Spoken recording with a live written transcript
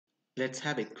Let's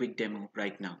have a quick demo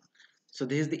right now. So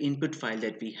this is the input file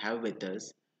that we have with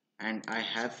us, and I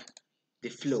have the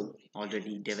flow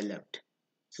already developed.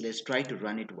 So let's try to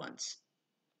run it once.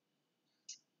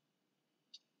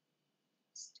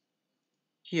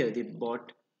 Here the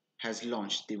bot has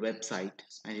launched the website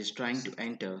and is trying to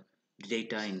enter the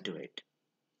data into it.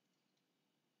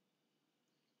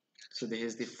 So this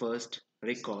is the first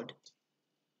record,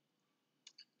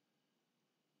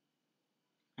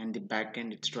 and the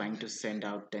backend it's trying to send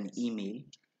out an email.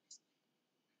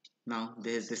 Now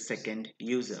this is the second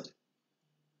user.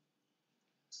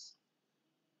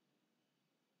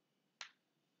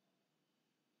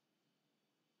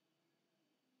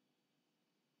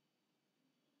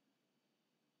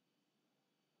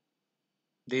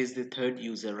 This is the third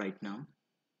user right now.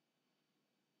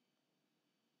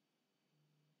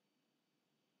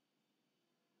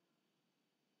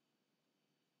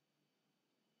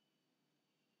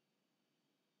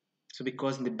 So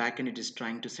because in the backend it is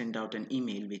trying to send out an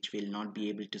email which we'll not be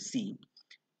able to see,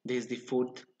 there is the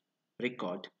fourth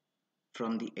record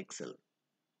from the Excel.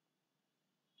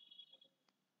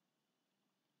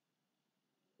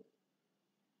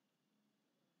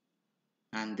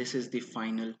 And this is the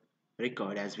final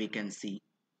record, as we can see.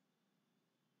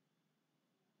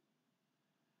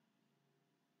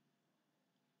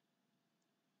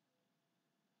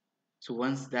 So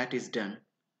once that is done,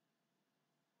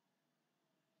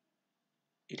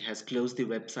 it has closed the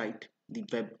website, the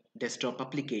web desktop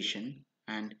application,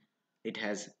 and it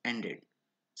has ended.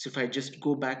 So if I just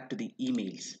go back to the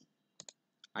emails,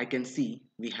 I can see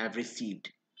we have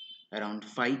received around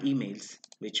 5 emails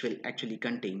which will actually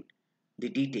contain the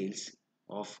details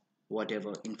of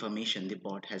whatever information the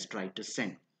bot has tried to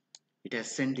send. It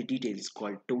has sent the details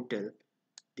called total,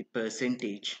 the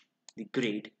percentage, the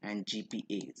grade, and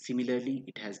GPA. Similarly,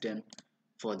 it has done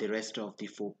for the rest of the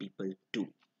 4 people too.